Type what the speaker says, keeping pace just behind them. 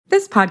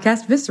This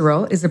podcast,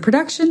 Visceral, is a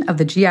production of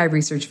the GI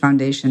Research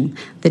Foundation.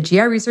 The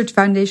GI Research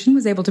Foundation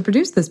was able to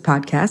produce this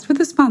podcast with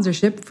a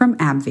sponsorship from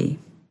AbbVie.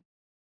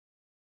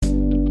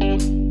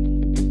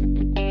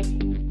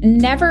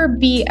 Never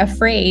be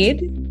afraid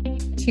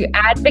to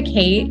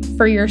advocate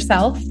for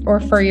yourself or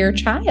for your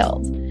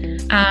child.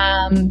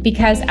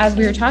 Because as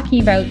we were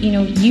talking about,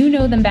 you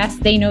know them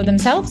best, they know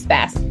themselves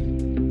best.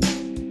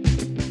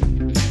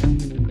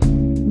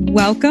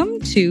 Welcome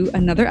to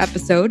another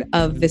episode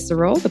of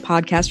Visceral, the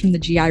podcast from the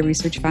GI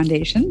Research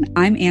Foundation.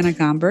 I'm Anna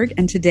Gomberg,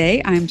 and today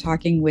I'm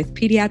talking with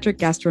pediatric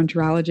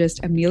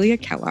gastroenterologist Amelia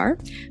Kellar,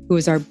 who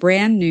is our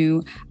brand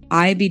new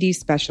IBD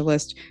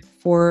specialist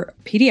for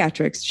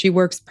pediatrics. She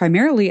works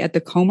primarily at the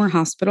Comer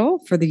Hospital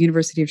for the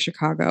University of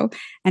Chicago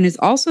and is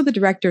also the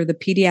director of the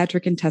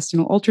Pediatric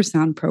Intestinal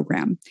Ultrasound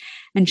Program.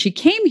 And she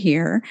came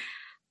here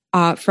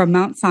from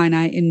Mount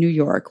Sinai in New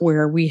York,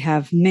 where we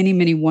have many,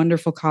 many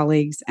wonderful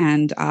colleagues,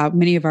 and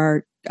many of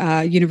our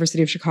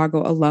University of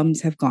Chicago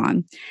alums have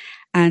gone.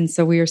 And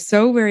so we are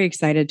so very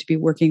excited to be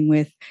working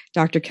with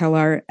Dr.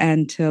 Kellar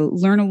and to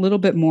learn a little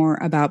bit more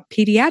about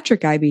pediatric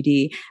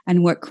IBD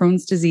and what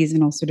Crohn's disease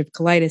and ulcerative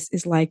colitis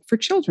is like for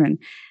children,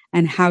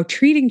 and how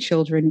treating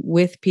children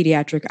with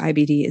pediatric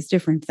IBD is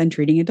different than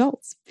treating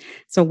adults.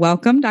 So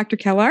welcome, Dr.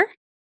 Kellar.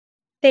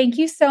 Thank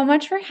you so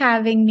much for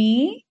having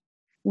me.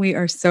 We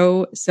are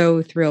so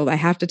thrilled. I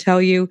have to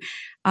tell you,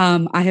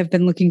 I have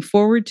been looking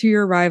forward to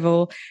your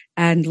arrival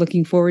and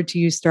looking forward to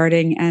you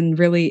starting and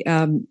really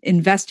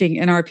investing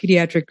in our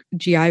pediatric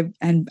GI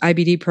and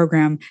IBD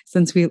program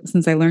since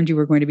I learned you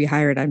were going to be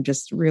hired. I'm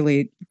just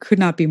really could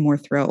not be more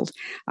thrilled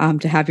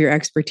to have your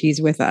expertise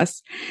with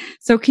us.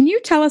 So can you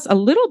tell us a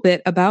little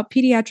bit about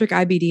pediatric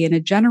IBD in a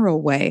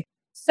general way?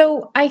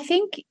 So I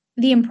think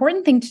the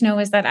important thing to know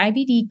is that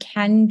IBD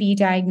can be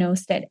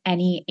diagnosed at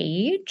any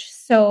age.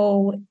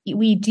 So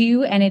we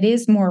do, and it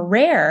is more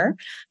rare,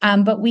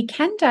 but we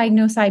can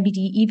diagnose IBD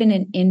even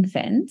in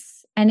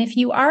infants. And if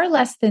you are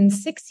less than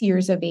 6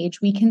 years of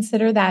age, we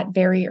consider that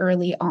very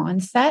early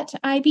onset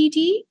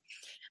IBD.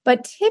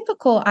 But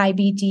typical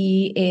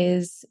IBD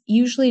is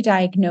usually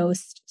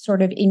diagnosed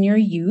sort of in your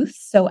youth,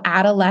 so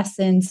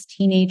adolescents,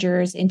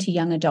 teenagers into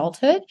young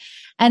adulthood.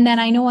 And then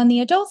I know on the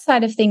adult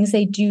side of things,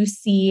 they do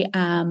see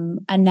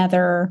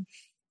another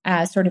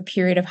sort of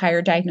period of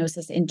higher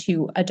diagnosis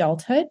into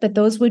adulthood, but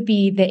those would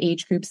be the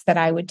age groups that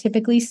I would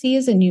typically see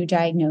as a new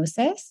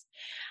diagnosis.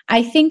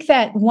 I think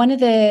that one of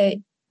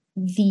the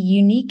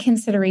unique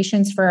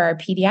considerations for our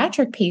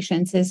pediatric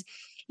patients is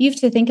you have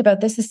to think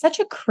about this as such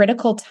a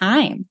critical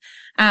time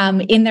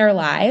in their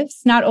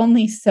lives, not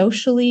only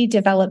socially,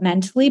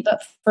 developmentally,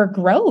 but for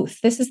growth.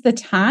 This is the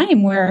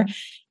time where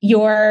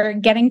you're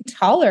getting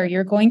taller,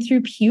 you're going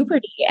through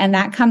puberty, and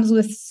that comes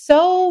with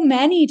so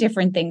many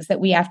different things that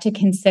we have to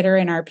consider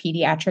in our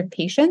pediatric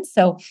patients.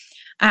 So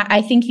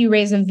I think you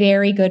raise a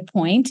very good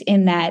point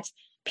in that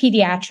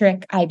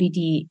pediatric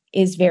IBD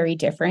is very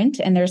different,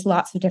 and there's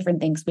lots of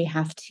different things we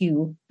have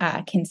to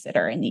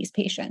consider in these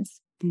patients.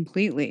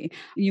 Completely.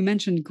 You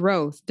mentioned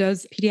growth.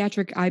 Does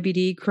pediatric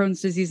IBD,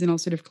 Crohn's disease, and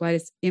ulcerative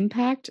colitis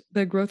impact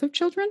the growth of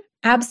children?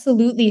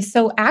 Absolutely.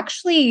 So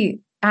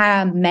actually,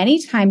 many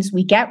times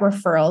we get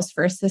referrals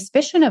for a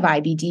suspicion of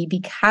IBD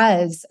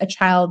because a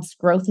child's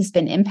growth has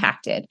been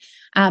impacted.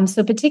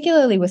 So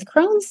particularly with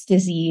Crohn's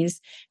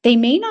disease, they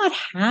may not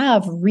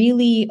have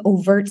really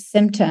overt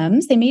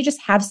symptoms. They may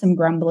just have some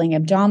grumbling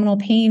abdominal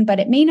pain,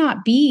 but it may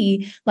not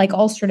be like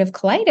ulcerative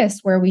colitis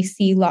where we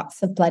see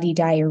lots of bloody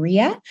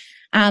diarrhea.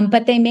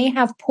 But they may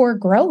have poor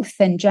growth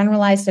and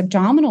generalized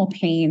abdominal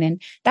pain,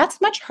 and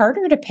that's much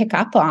harder to pick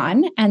up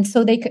on. And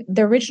so the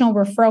original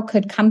referral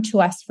could come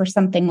to us for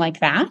something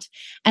like that.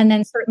 And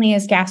then certainly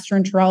as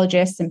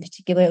gastroenterologists, and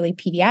particularly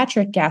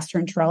pediatric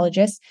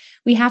gastroenterologists,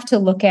 we have to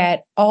look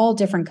at all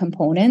different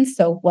components.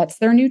 So what's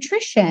their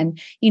nutrition?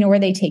 Are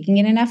they taking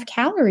in enough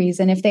calories?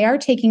 And if they are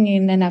taking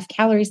in enough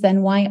calories,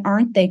 then why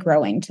aren't they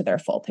growing to their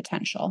full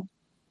potential?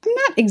 I'm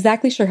not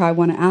exactly sure how I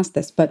want to ask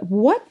this, but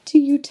what do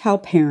you tell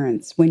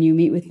parents when you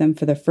meet with them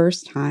for the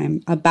first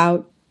time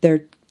about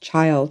their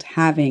child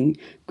having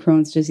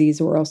Crohn's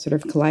disease or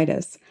ulcerative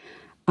colitis?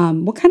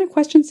 What kind of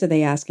questions do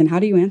they ask, and how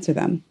do you answer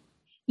them?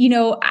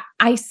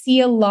 I see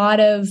a lot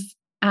of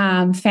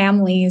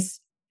families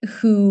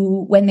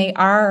who, when they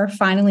are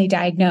finally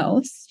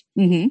diagnosed,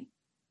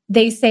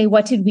 they say,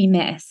 "What did we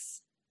miss?"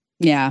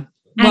 Yeah.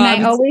 And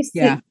I always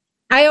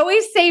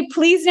say,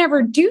 please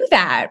never do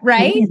that,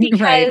 right?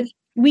 Because right.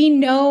 We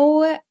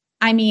know,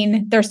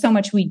 there's so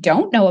much we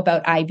don't know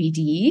about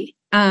IBD.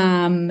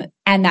 And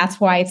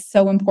that's why it's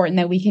so important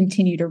that we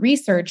continue to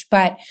research.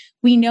 But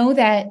we know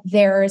that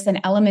there's an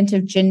element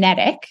of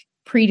genetic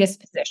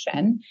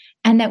predisposition,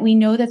 and that we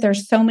know that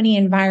there's so many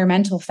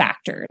environmental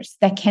factors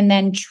that can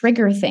then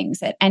trigger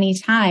things at any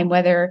time,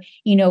 whether,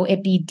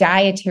 it be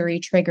dietary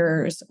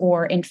triggers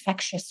or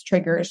infectious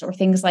triggers or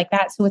things like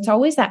that. So it's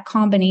always that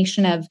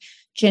combination of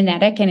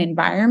genetic and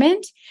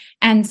environment.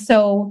 And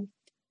so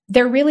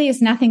there really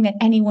is nothing that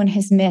anyone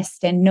has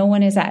missed and no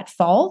one is at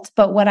fault.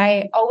 But what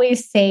I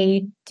always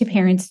say to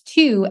parents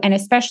too, and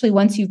especially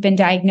once you've been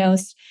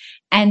diagnosed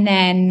and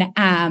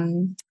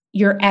then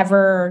you're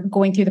ever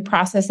going through the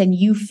process and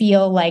you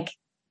feel like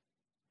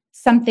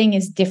something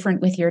is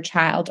different with your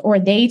child, or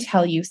they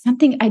tell you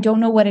something, I don't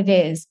know what it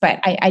is, but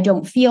I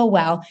don't feel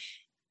well.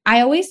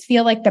 I always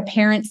feel like the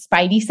parent's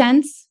spidey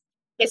sense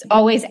is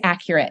always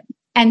accurate.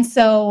 And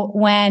so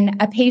when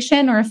a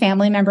patient or a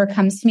family member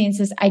comes to me and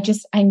says,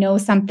 I know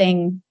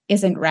something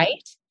isn't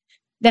right,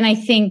 then I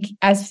think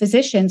as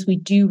physicians, we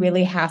do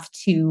really have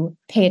to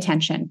pay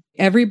attention.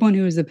 Everyone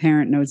who is a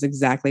parent knows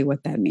exactly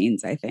what that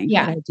means, I think.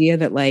 Yeah. That idea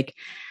that like,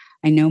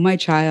 I know my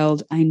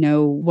child, I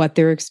know what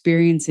they're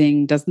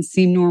experiencing doesn't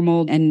seem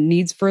normal and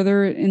needs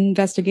further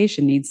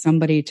investigation, needs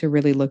somebody to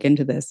really look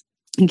into this.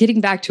 And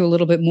getting back to a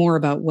little bit more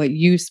about what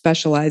you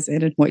specialize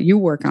in and what you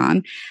work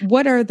on,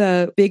 what are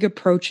the big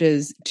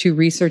approaches to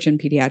research in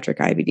pediatric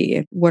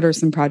IBD? What are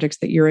some projects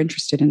that you're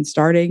interested in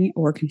starting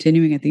or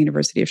continuing at the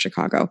University of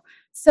Chicago?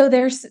 So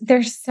there's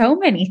so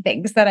many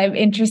things that I'm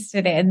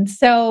interested in.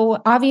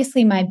 So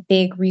obviously my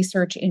big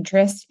research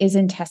interest is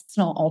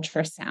intestinal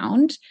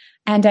ultrasound.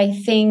 And I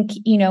think,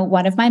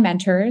 one of my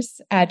mentors,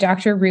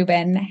 Dr.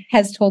 Rubin,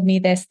 has told me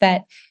this,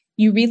 that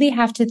you really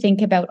have to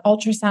think about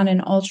ultrasound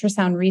and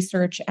ultrasound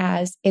research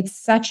as it's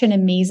such an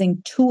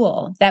amazing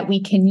tool that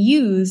we can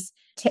use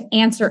to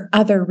answer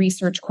other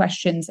research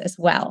questions as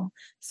well.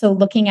 So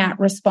looking at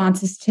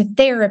responses to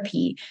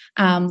therapy,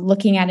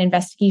 looking at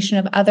investigation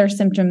of other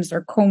symptoms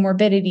or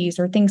comorbidities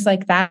or things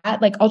like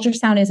that. Like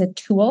ultrasound is a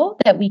tool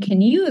that we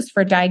can use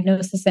for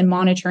diagnosis and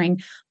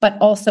monitoring, but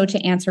also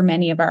to answer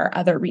many of our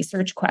other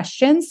research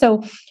questions.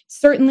 So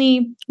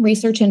certainly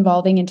research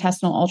involving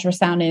intestinal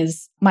ultrasound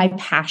is my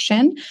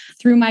passion.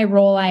 Through my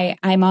role,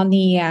 I'm on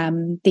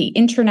the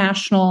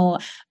International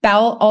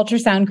Bowel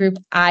Ultrasound Group,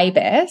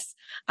 IBIS.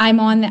 I'm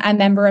a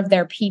member of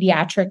their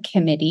pediatric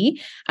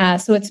committee.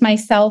 So it's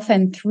myself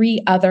and 3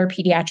 other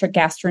pediatric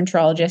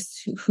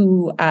gastroenterologists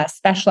who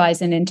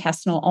specialize in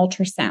intestinal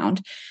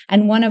ultrasound.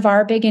 And one of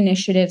our big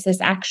initiatives is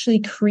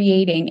actually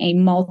creating a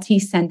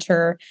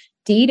multi-center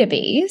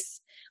database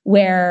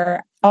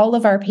where all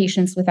of our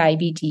patients with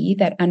IBD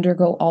that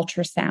undergo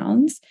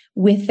ultrasounds,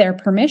 with their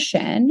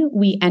permission,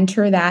 we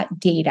enter that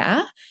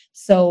data.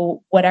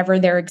 So whatever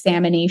their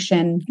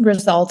examination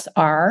results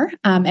are,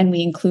 and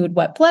we include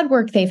what blood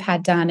work they've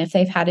had done, if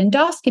they've had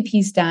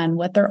endoscopies done,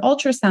 what their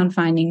ultrasound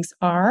findings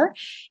are,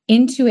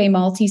 into a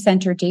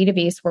multi-center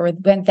database where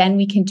then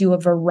we can do a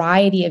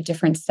variety of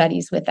different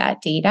studies with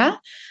that data.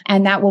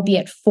 And that will be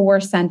at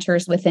 4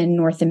 centers within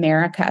North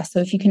America.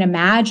 So if you can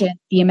imagine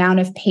the amount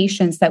of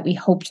patients that we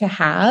hope to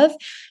have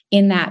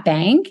in that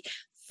bank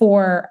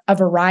for a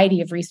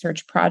variety of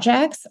research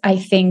projects, I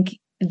think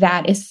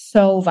that is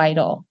so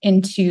vital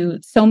into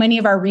so many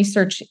of our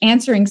research,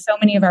 answering so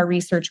many of our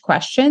research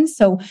questions.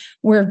 So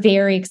we're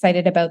very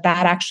excited about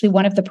that. Actually,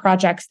 one of the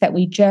projects that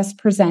we just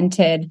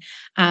presented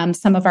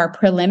some of our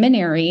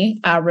preliminary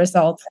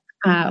results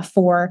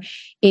for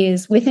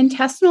is with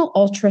intestinal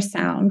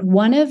ultrasound.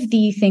 One of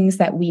the things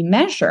that we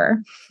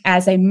measure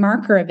as a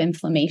marker of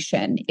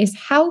inflammation is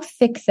how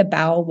thick the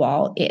bowel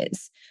wall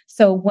is.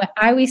 So what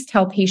I always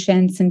tell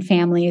patients and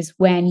families,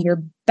 when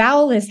your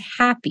bowel is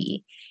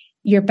happy,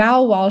 your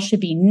bowel wall should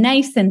be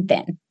nice and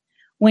thin.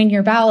 When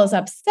your bowel is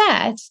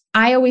upset,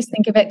 I always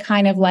think of it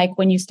kind of like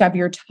when you stub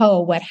your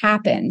toe, what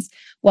happens?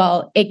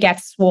 Well, it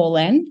gets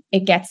swollen.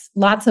 It gets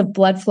lots of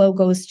blood flow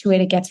goes to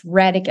it. It gets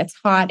red. It gets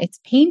hot.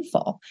 It's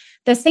painful.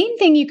 The same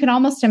thing you can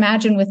almost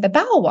imagine with the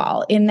bowel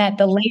wall, in that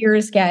the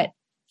layers get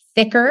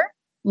thicker,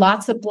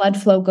 lots of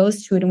blood flow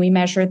goes to it, and we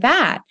measure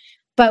that.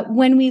 But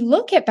when we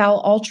look at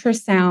bowel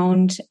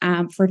ultrasound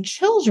for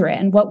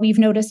children, what we've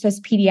noticed as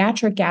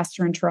pediatric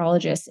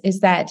gastroenterologists is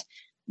that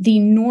the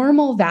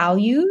normal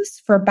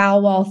values for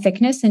bowel wall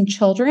thickness in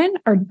children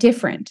are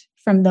different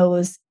from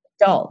those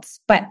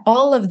adults. But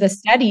all of the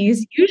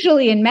studies,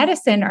 usually in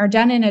medicine, are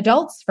done in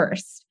adults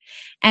first.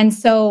 And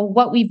so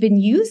what we've been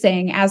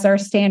using as our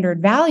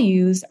standard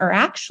values are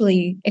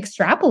actually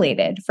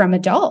extrapolated from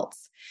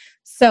adults.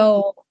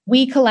 So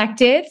we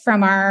collected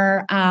from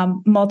our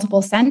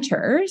multiple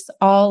centers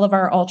all of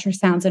our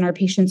ultrasounds in our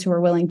patients who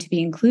are willing to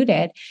be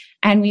included.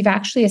 And we've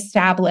actually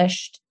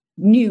established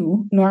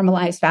new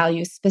normalized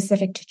values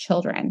specific to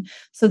children.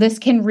 So this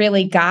can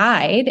really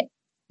guide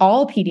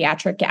all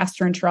pediatric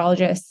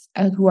gastroenterologists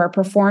who are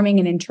performing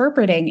and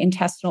interpreting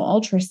intestinal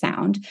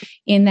ultrasound,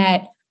 in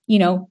that,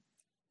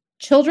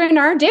 children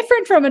are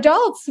different from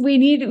adults. We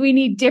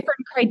need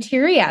different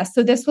criteria.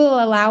 So this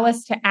will allow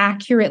us to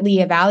accurately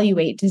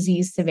evaluate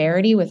disease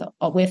severity with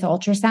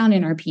ultrasound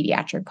in our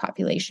pediatric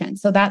population.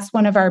 So that's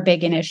one of our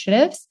big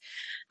initiatives.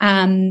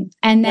 And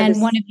then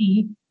one of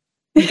the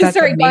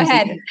sorry, amazing. Go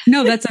ahead.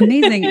 No, that's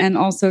amazing. And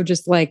also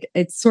just like,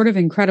 it's sort of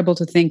incredible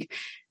to think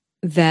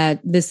that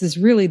this is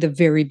really the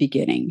very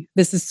beginning.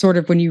 This is sort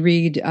of when you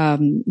read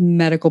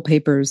medical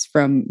papers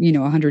from,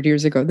 100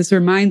 years ago, this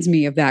reminds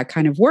me of that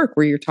kind of work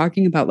where you're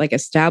talking about like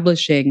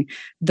establishing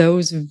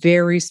those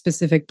very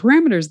specific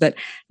parameters that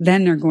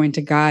then are going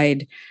to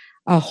guide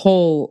a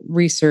whole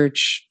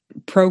research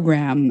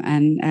program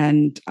I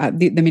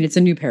mean, it's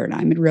a new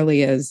paradigm. It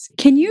really is.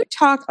 Can you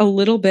talk a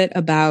little bit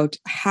about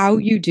how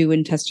you do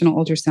intestinal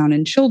ultrasound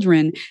in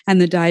children and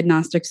the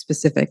diagnostic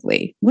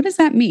specifically? What does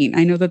that mean?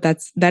 I know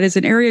that is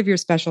an area of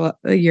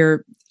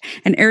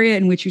an area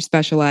in which you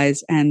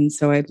specialize. And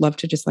so I'd love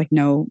to just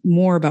know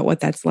more about what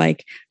that's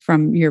like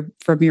from your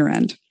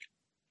end.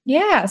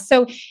 Yeah.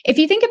 So if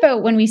you think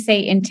about when we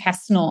say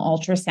intestinal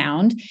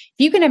ultrasound, if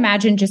you can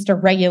imagine just a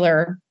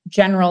regular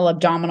general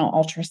abdominal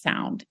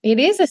ultrasound, it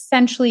is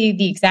essentially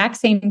the exact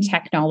same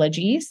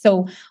technology.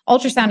 So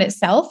ultrasound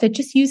itself, it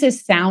just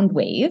uses sound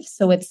waves.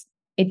 So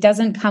it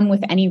doesn't come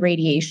with any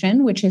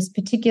radiation, which is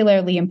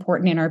particularly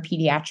important in our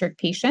pediatric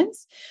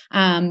patients.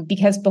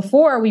 Because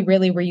before we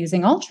really were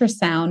using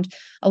ultrasound,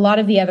 a lot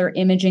of the other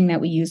imaging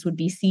that we use would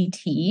be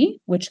CT,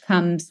 which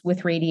comes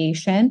with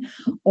radiation,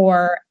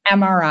 or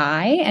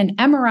MRI. And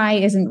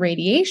MRI isn't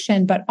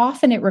radiation, but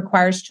often it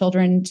requires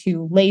children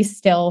to lay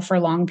still for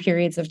long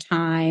periods of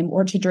time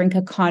or to drink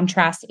a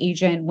contrast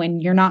agent when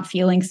you're not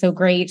feeling so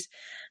great.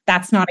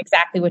 That's not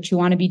exactly what you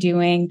want to be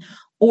doing.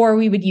 Or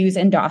we would use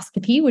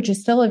endoscopy, which is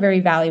still a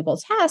very valuable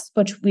test,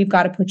 but we've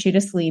got to put you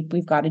to sleep.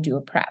 We've got to do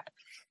a prep.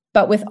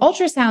 But with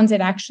ultrasounds, it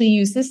actually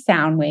uses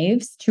sound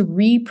waves to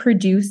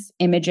reproduce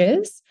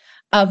images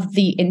of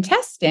the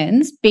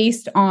intestines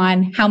based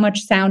on how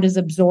much sound is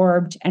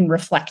absorbed and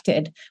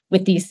reflected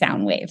with these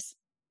sound waves.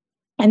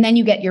 And then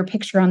you get your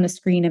picture on the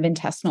screen of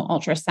intestinal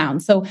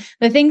ultrasound. So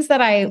the things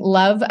that I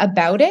love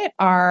about it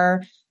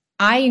are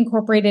I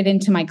incorporate it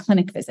into my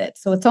clinic visit.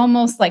 So it's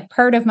almost like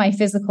part of my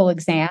physical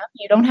exam.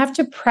 You don't have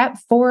to prep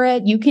for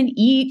it. You can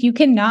eat, you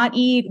can not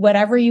eat,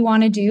 whatever you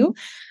want to do.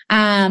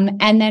 And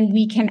then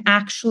we can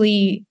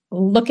actually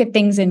look at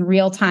things in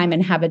real time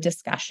and have a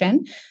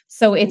discussion.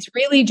 So it's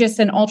really just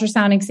an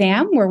ultrasound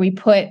exam where we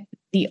put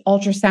the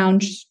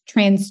ultrasound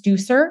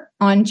transducer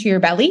onto your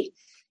belly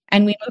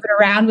and we move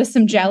it around with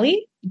some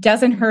jelly.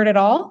 Doesn't hurt at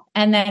all.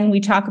 And then we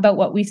talk about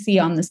what we see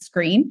on the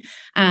screen.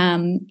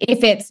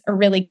 If it's a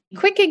really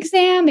quick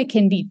exam, it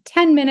can be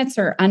 10 minutes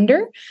or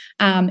under.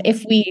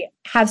 If we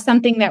have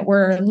something that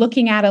we're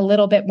looking at a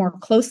little bit more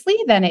closely,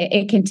 then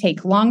it can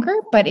take longer,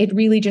 but it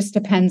really just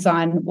depends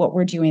on what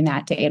we're doing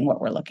that day and what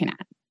we're looking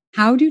at.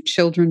 How do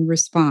children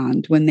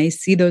respond when they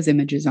see those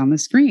images on the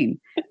screen?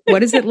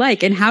 What is it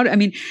like? And how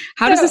does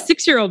a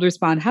 6-year-old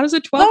respond? How does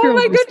a 12-year-old respond? Oh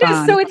my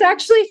goodness. So it's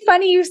actually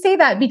funny you say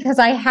that because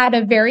I had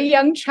a very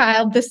young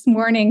child this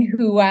morning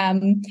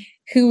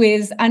who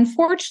is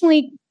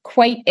unfortunately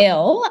quite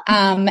ill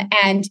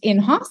and in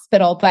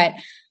hospital, but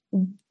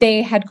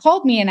they had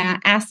called me and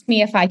asked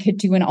me if I could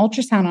do an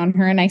ultrasound on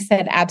her. And I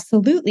said,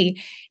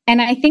 absolutely.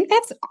 And I think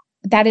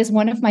that is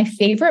one of my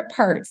favorite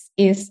parts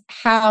is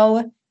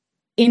how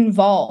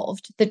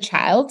involved the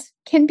child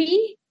can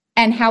be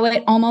and how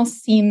it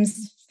almost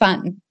seems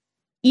fun,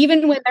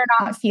 even when they're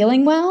not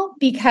feeling well,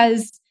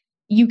 because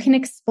you can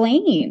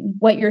explain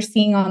what you're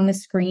seeing on the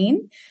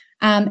screen.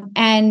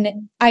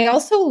 And I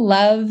also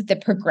love the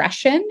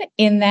progression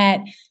in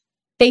that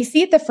they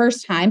see it the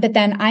first time, but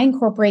then I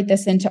incorporate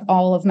this into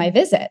all of my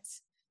visits.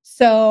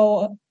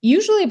 So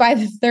usually by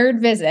the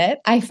third visit,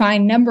 I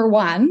find number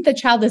one, the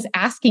child is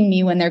asking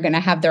me when they're going to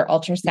have their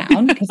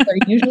ultrasound because they're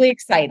usually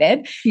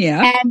excited.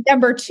 Yeah. And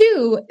number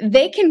two,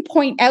 they can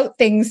point out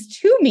things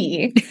to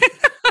me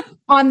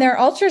on their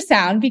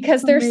ultrasound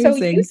because they're so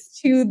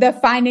used to the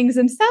findings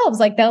themselves.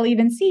 Like they'll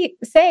even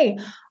say,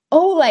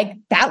 oh, like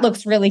that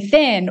looks really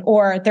thin,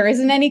 or there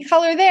isn't any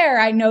color there.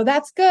 I know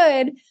that's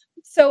good.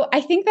 So I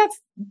think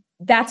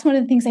that's one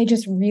of the things I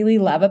just really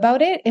love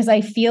about it is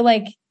I feel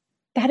like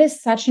that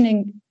is such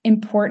an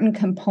important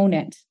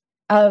component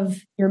of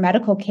your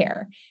medical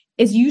care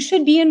is you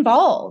should be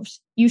involved.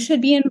 You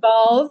should be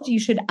involved. You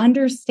should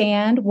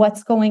understand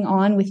what's going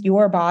on with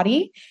your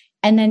body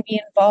and then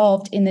be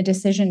involved in the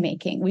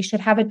decision-making. We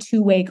should have a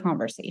two-way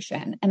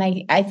conversation. And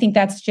I think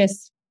that's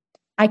just,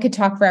 I could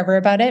talk forever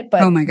about it,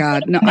 but oh my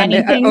God. No,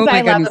 many things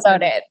I love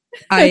about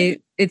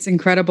it. It's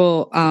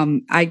incredible.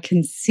 I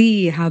can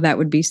see how that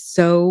would be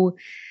so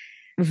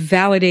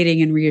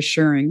validating and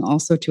reassuring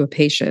also to a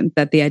patient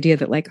that the idea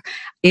that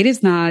it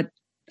is not,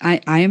 I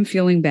am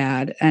feeling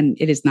bad and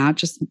it is not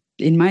just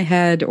in my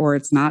head or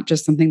it's not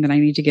just something that I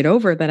need to get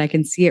over, that I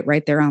can see it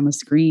right there on the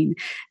screen.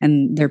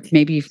 And they're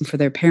maybe even for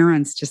their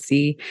parents to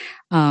see,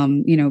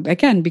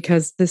 again,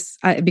 because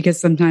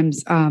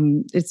sometimes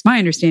it's my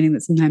understanding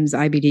that sometimes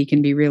IBD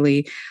can be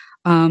really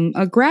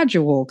a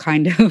gradual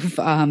kind of,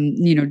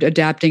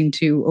 adapting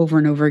to over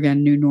and over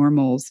again new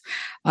normals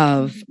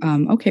of,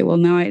 okay, well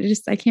now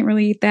I can't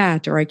really eat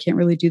that, or I can't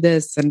really do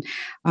this. And,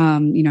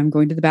 I'm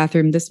going to the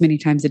bathroom this many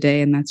times a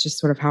day. And that's just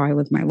sort of how I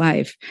live my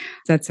life.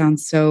 That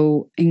sounds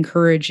so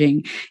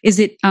encouraging. Does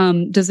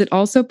it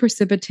also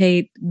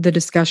precipitate the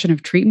discussion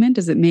of treatment?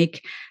 Does it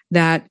make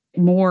that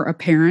more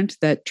apparent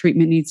that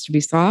treatment needs to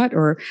be sought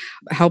or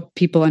help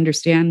people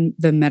understand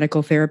the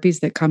medical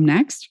therapies that come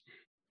next?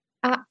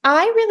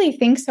 I really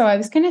think so. I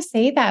was going to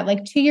say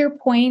that, to your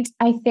point,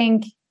 I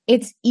think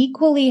it's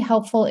equally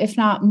helpful, if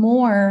not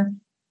more,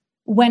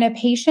 when a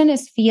patient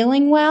is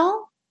feeling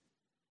well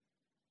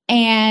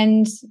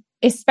and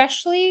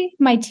especially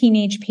my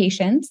teenage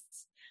patients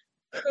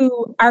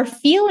who are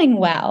feeling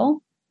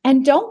well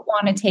and don't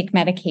want to take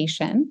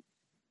medication,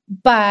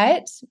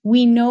 but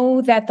we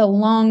know that the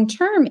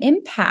long-term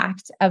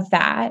impact of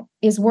that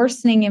is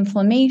worsening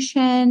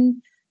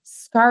inflammation,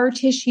 scar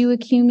tissue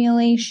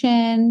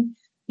accumulation,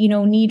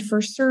 need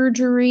for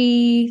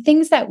surgery,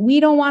 things that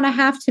we don't want to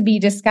have to be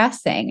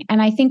discussing.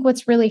 And I think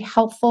what's really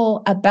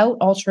helpful about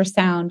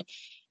ultrasound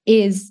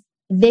is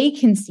they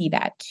can see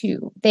that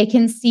too. They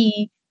can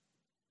see,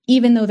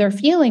 even though they're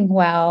feeling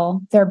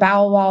well, their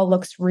bowel wall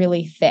looks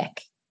really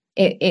thick.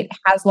 It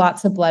has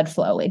lots of blood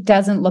flow. It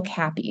doesn't look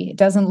happy. It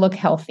doesn't look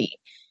healthy.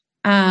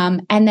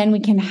 And then we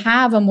can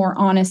have a more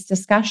honest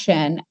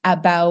discussion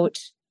about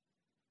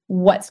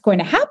what's going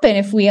to happen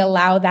if we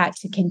allow that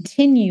to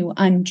continue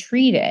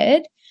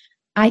untreated.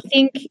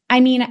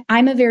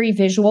 I'm a very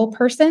visual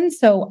person.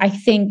 So I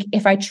think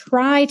if I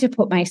try to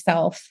put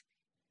myself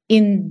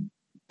in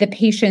the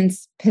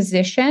patient's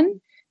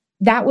position,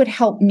 that would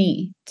help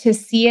me to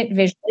see it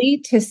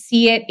visually, to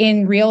see it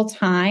in real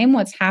time,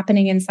 what's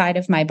happening inside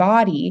of my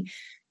body,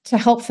 to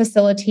help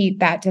facilitate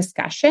that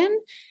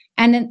discussion.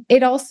 And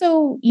it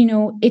also,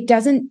 it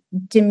doesn't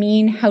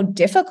demean how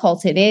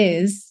difficult it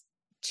is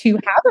to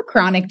have a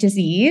chronic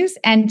disease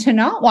and to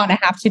not want to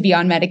have to be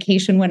on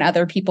medication when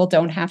other people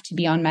don't have to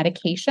be on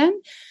medication.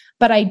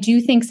 But I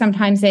do think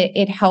sometimes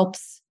it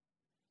helps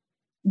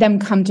them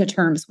come to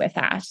terms with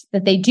that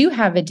they do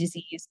have a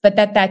disease, but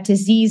that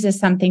disease is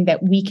something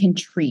that we can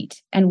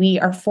treat. And we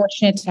are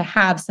fortunate to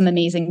have some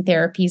amazing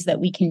therapies that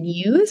we can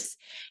use.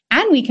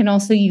 And we can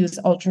also use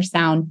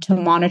ultrasound to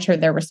monitor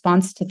their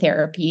response to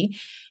therapy.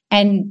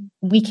 And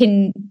we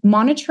can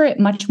monitor it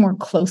much more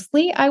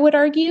closely, I would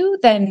argue,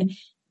 than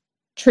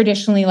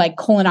traditionally like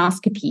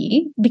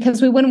colonoscopy,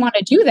 because we wouldn't want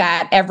to do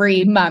that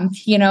every month,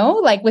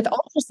 like with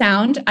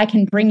ultrasound, I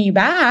can bring you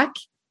back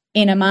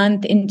in a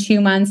month, in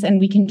 2 months, and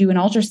we can do an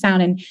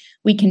ultrasound and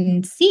we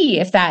can see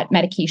if that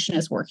medication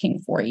is working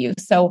for you.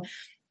 So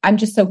I'm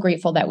just so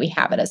grateful that we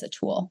have it as a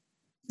tool.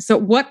 So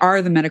what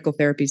are the medical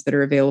therapies that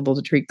are available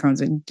to treat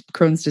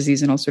Crohn's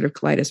disease and ulcerative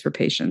colitis for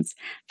patients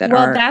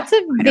that's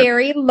a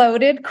very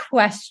loaded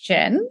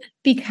question,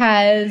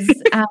 because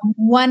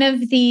one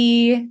of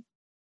the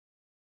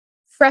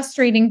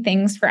frustrating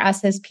things for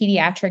us as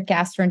pediatric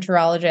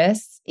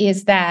gastroenterologists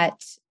is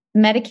that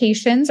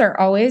medications are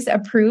always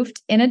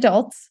approved in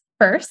adults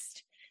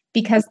first,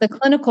 because the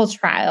clinical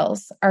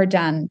trials are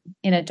done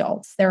in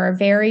adults. There are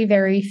very,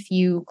 very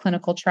few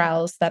clinical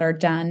trials that are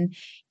done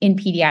in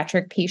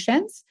pediatric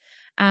patients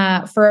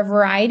for a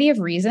variety of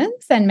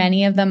reasons, and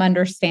many of them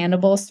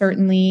understandable.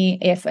 Certainly,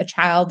 if a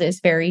child is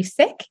very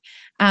sick,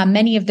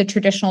 many of the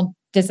traditional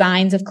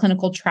designs of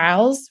clinical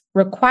trials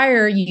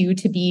require you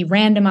to be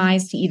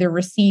randomized to either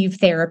receive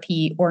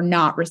therapy or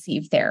not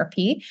receive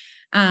therapy.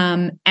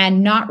 And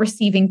not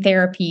receiving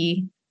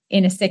therapy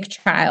in a sick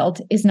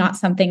child is not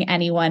something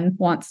anyone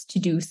wants to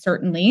do,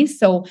 certainly.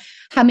 So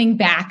coming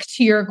back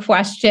to your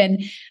question,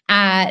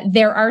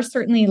 there are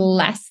certainly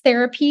less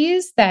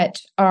therapies that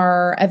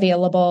are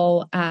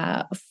available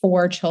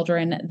for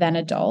children than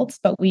adults,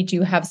 but we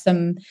do have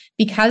some,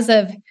 because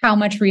of how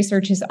much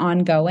research is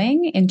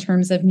ongoing in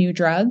terms of new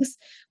drugs.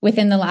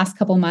 Within the last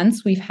couple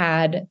months, we've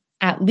had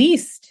at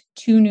least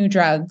 2 new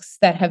drugs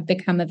that have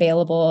become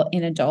available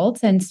in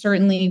adults. And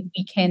certainly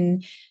we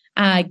can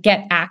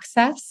get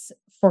access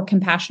for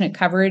compassionate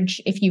coverage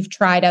if you've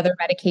tried other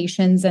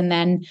medications and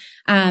then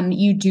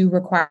you do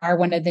require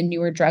one of the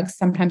newer drugs.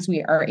 Sometimes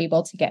we are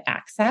able to get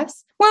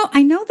access. Well,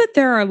 I know that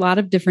there are a lot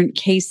of different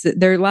cases.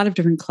 There are a lot of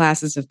different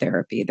classes of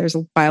therapy. There's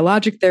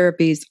biologic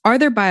therapies. Are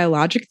there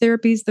biologic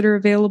therapies that are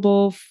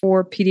available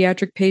for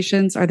pediatric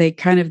patients? Are they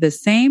kind of the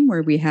same,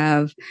 where we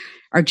have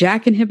our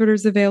JAK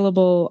inhibitors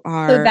available?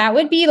 So that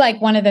would be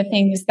like one of the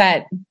things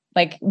that,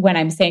 like when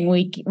I'm saying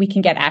we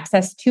can get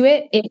access to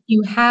it, if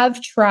you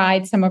have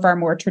tried some of our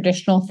more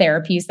traditional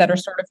therapies that are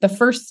sort of the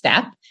first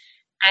step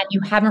and you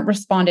haven't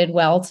responded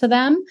well to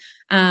them,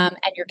 and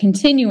you're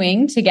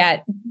continuing to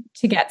get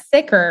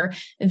sicker,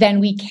 then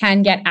we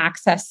can get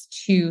access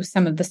to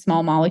some of the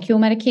small molecule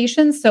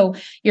medications. So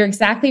you're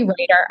exactly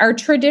right. Our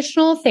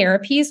traditional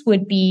therapies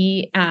would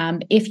be,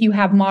 if you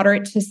have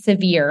moderate to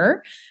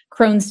severe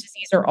Crohn's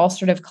disease or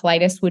ulcerative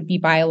colitis, would be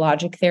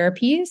biologic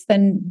therapies.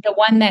 Then the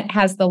one that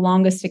has the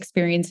longest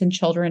experience in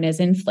children is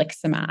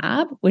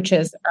infliximab, which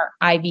is our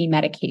IV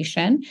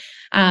medication.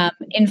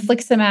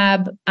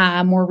 Infliximab,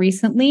 more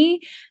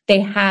recently,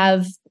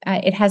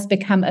 it has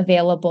become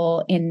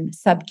available in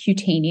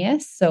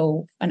subcutaneous,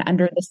 so an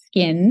under the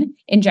skin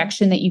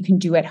injection that you can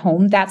do at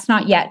home. That's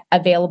not yet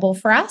available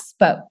for us,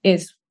 but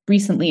is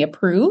recently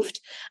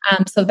approved.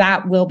 So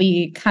that will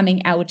be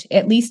coming out,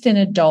 at least in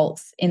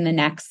adults, in the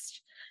next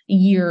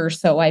year or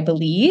so, I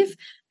believe.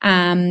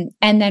 And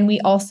then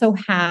we also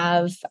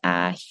have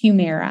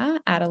Humira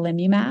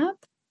adalimumab,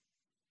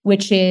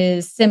 which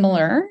is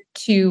similar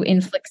to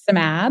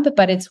infliximab,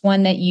 but it's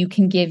one that you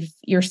can give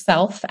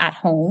yourself at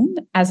home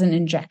as an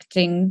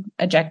injectable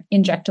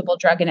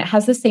drug, and it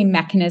has the same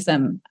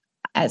mechanism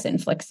as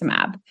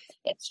infliximab.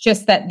 It's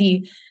just that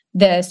the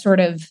sort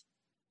of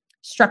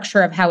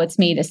structure of how it's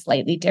made is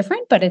slightly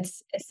different, but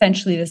it's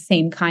essentially the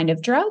same kind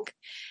of drug.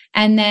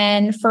 And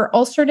then for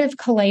ulcerative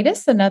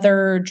colitis,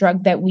 another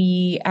drug that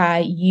we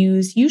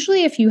use,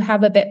 usually if you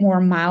have a bit more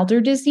milder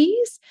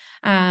disease,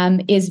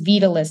 is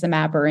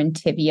vedolizumab or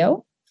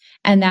Entyvio.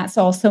 And that's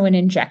also an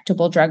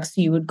injectable drug,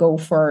 so you would go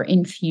for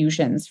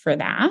infusions for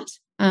that.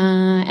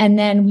 And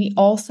then we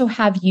also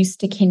have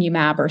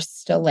ustekinumab or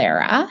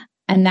Stelara,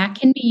 and that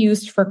can be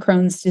used for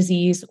Crohn's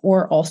disease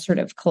or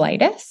ulcerative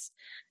colitis.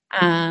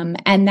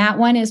 And that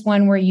one is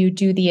one where you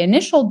do the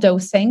initial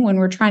dosing. When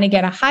we're trying to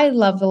get a high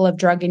level of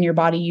drug in your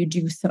body, you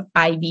do some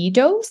IV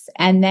dose,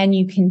 and then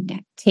you can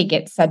take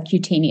it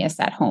subcutaneous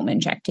at home,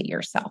 inject it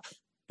yourself.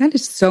 That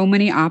is so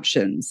many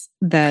options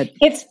that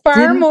it's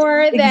far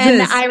more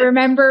than I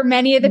remember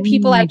many of the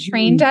people I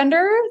trained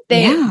under.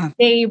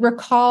 They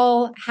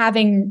recall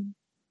having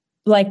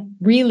like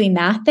really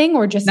nothing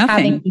or just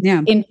having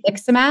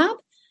infliximab.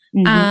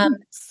 Mm-hmm.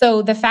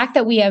 So the fact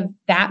that we have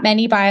that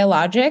many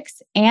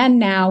biologics and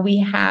now we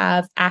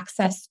have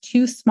access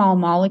to small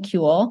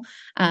molecule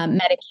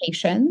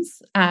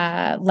medications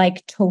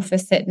like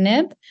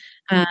tofacitinib,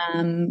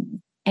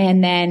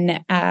 and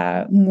then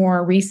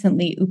more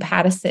recently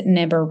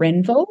upadacitinib or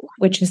Rinvoq,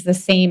 which is the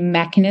same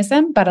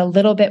mechanism but a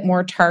little bit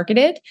more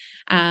targeted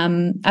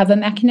of a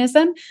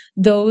mechanism.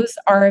 Those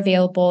are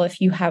available if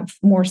you have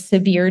more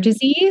severe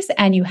disease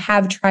and you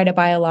have tried a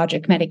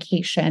biologic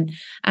medication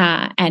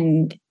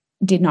and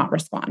did not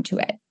respond to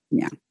it.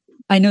 Yeah.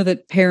 I know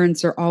that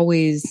parents are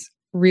always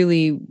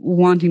really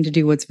wanting to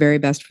do what's very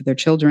best for their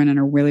children and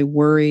are really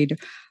worried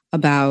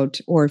about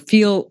or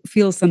feel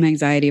some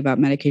anxiety about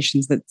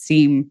medications that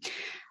seem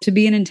to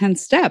be an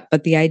intense step.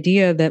 But the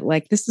idea that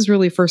like this is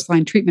really first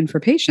line treatment for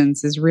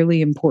patients is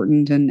really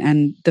important.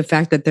 And the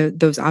fact that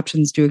those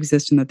options do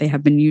exist and that they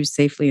have been used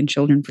safely in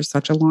children for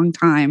such a long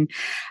time.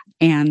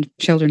 And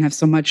children have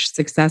so much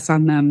success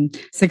on them.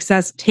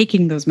 Success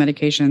taking those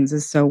medications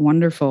is so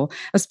wonderful,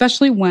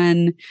 especially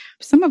when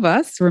some of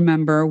us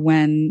remember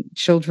when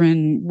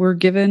children were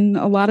given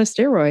a lot of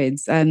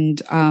steroids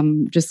and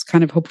just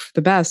kind of hoped for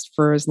the best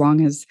for as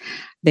long as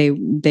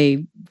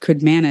they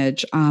could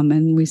manage.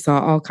 And we saw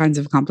all kinds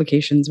of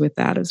complications with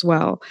that as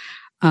well.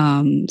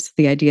 So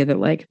the idea that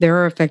like there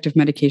are effective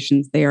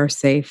medications, they are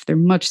safe. They're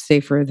much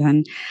safer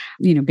than,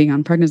 being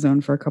on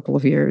prednisone for a couple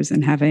of years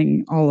and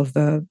having all of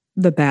the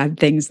bad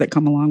things that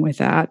come along with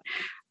that.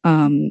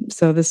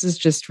 So this is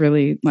just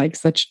really like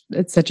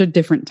it's such a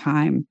different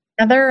time.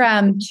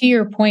 To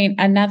your point,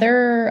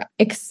 another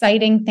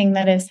exciting thing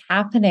that is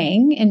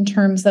happening in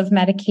terms of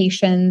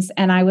medications,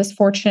 and I was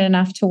fortunate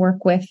enough to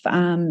work with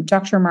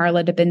Dr.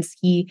 Marla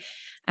Dubinsky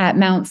at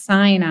Mount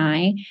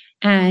Sinai,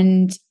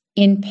 and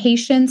in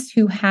patients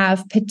who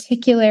have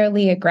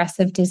particularly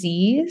aggressive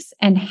disease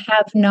and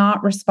have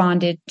not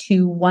responded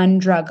to one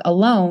drug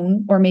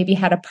alone, or maybe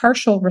had a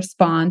partial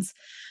response,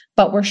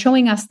 but were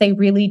showing us they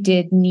really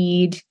did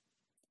need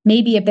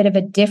maybe a bit of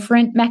a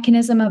different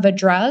mechanism of a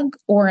drug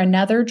or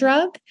another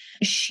drug.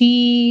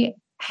 She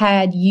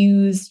had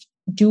used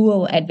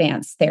dual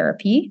advanced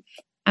therapy,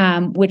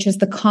 which is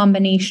the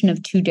combination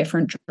of two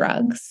different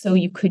drugs. So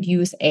you could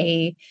use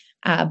a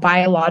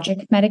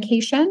biologic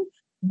medication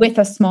with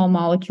a small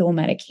molecule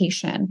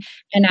medication.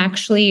 And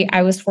actually,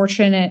 I was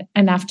fortunate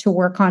enough to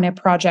work on a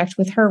project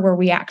with her where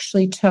we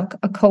actually took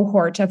a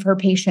cohort of her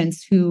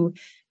patients who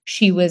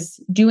she was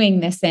doing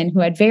this in, who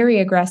had very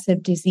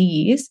aggressive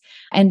disease.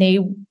 And they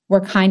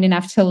were kind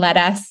enough to let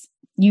us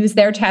use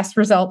their test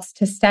results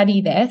to study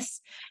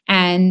this.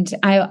 And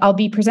I'll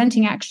be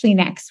presenting actually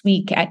next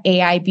week at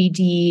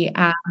AIBD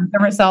the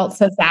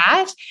results of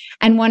that.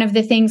 And one of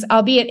the things,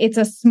 albeit it's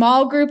a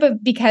small group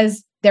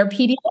because they're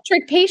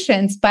pediatric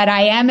patients, but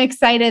I am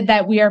excited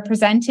that we are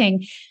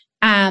presenting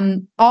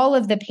all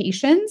of the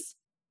patients.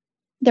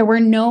 There were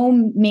no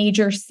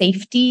major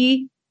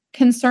safety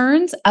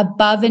concerns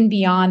above and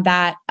beyond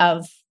that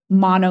of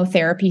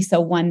monotherapy, so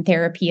one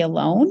therapy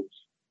alone.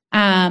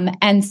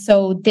 And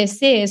so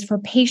this is for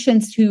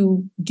patients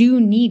who do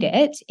need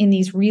it in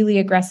these really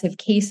aggressive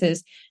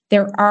cases.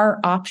 There are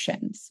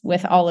options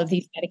with all of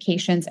these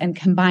medications and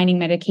combining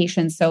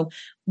medications. So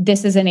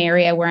this is an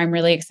area where I'm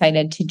really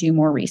excited to do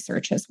more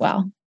research as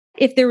well.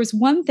 If there was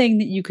one thing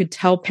that you could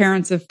tell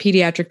parents of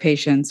pediatric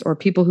patients or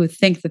people who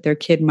think that their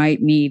kid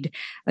might need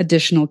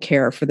additional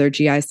care for their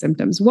GI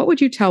symptoms, what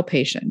would you tell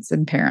patients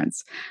and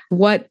parents?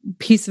 What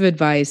piece of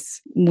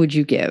advice would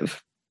you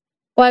give?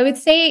 Well, I would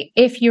say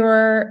if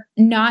you're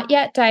not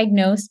yet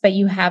diagnosed, but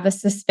you have a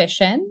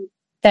suspicion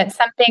that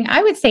something,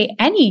 I would say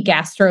any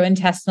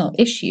gastrointestinal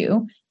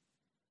issue,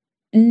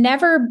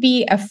 never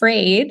be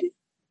afraid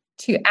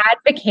to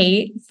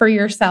advocate for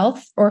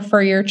yourself or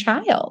for your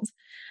child.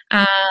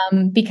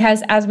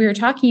 Because as we were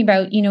talking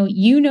about,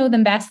 you know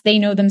them best, they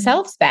know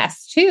themselves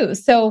best too.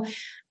 So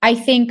I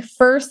think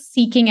first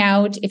seeking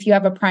out, if you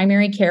have a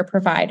primary care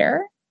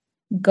provider,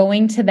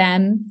 going to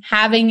them,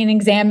 having an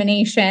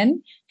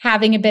examination,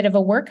 having a bit of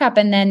a workup,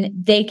 and then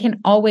they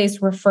can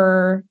always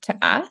refer to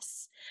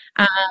us.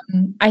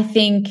 I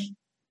think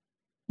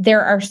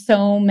there are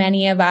so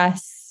many of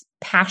us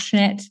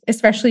passionate,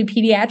 especially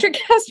pediatric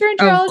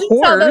gastroenterologists,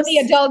 although the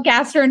adult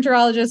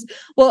gastroenterologists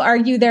will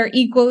argue they're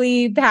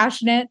equally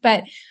passionate.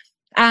 But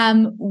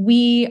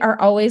we are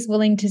always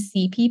willing to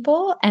see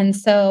people. And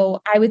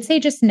so I would say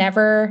just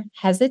never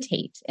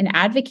hesitate in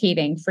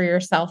advocating for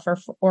yourself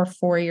or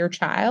for your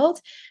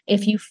child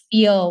if you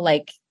feel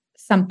like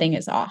something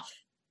is off.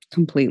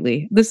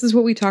 Completely. This is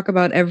what we talk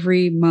about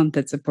every month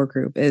at support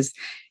group is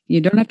you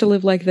don't have to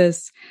live like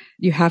this.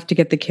 You have to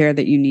get the care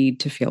that you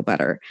need to feel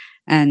better.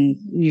 And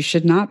you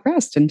should not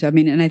rest until,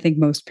 and I think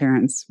most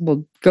parents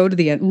will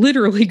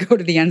literally go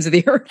to the ends of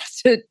the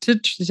earth to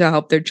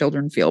help their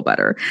children feel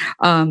better.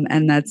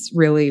 And that's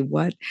really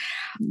what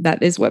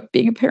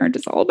being a parent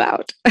is all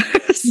about.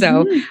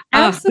 So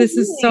this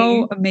is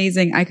so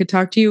amazing. I could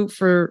talk to you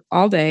for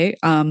all day.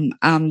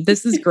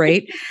 This is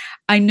great.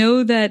 I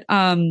know that,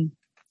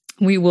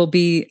 we will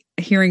be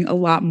hearing a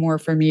lot more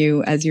from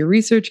you as your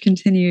research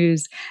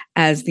continues,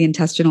 as the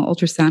intestinal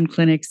ultrasound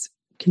clinics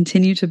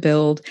continue to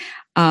build.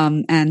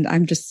 And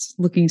I'm just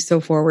looking so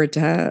forward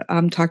to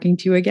talking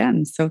to you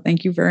again. So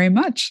thank you very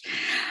much.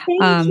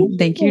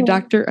 Thank you,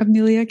 Dr.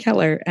 Amelia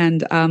Keller.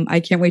 And I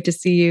can't wait to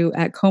see you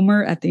at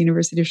Comer at the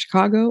University of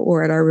Chicago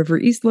or at our River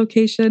East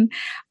location,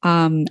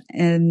 and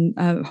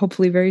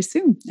hopefully very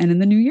soon and in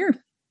the new year.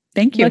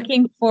 Thank you.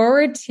 Looking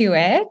forward to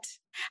it.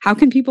 How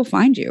can people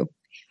find you?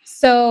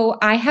 So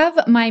I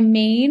have my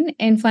main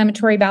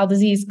inflammatory bowel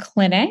disease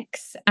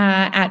clinics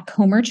at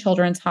Comer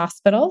Children's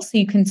Hospital. So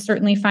you can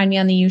certainly find me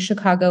on the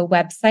UChicago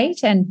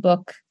website and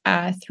book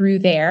through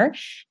there.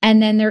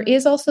 And then there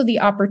is also the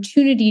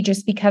opportunity,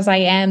 just because I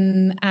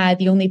am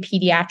the only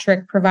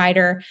pediatric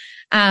provider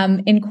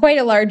in quite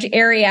a large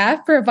area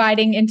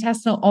providing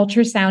intestinal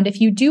ultrasound. If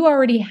you do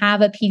already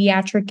have a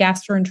pediatric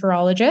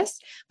gastroenterologist,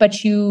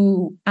 but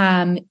you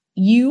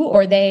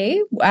or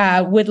they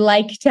would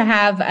like to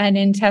have an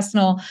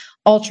intestinal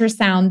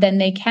ultrasound, then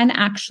they can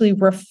actually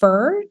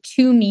refer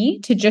to me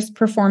to just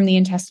perform the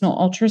intestinal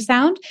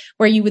ultrasound,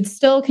 where you would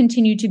still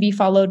continue to be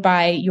followed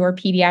by your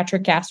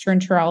pediatric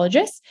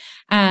gastroenterologist.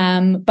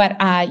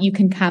 But you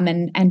can come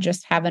and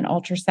just have an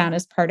ultrasound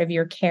as part of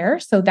your care.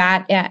 So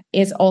that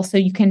is also,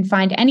 you can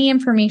find any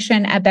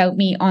information about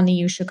me on the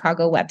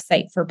UChicago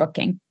website for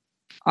booking.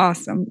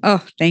 Awesome.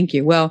 Oh, thank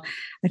you. Well,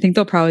 I think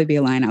there'll probably be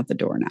a line out the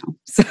door now.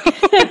 So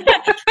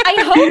I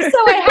hope so.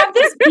 I have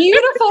this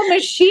beautiful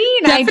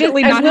machine.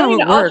 Definitely not how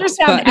it works.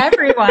 Ultrasound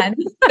everyone.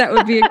 That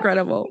would be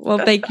incredible. Well,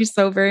 thank you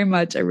so very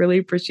much. I really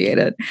appreciate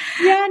it.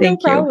 Yeah, no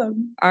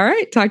problem. All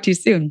right. Talk to you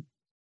soon.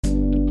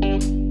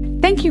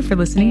 Thank you for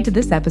listening to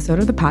this episode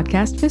of the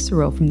podcast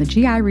Visceral from the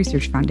GI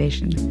Research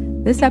Foundation.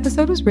 This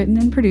episode was written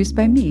and produced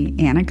by me,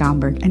 Anna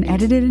Gomberg, and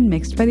edited and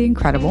mixed by the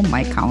incredible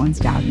Mike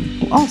Collins-Dowden,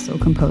 who also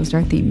composed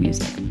our theme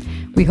music.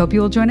 We hope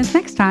you will join us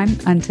next time.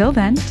 Until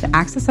then, to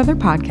access other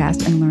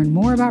podcasts and learn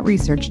more about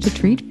research to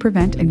treat,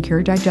 prevent, and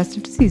cure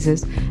digestive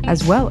diseases,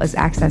 as well as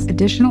access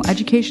additional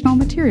educational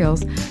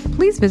materials,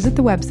 please visit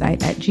the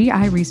website at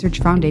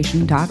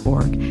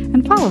giresearchfoundation.org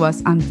and follow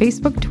us on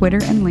Facebook,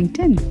 Twitter, and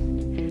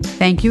LinkedIn.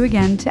 Thank you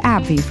again to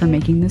AbbVie for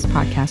making this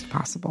podcast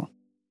possible.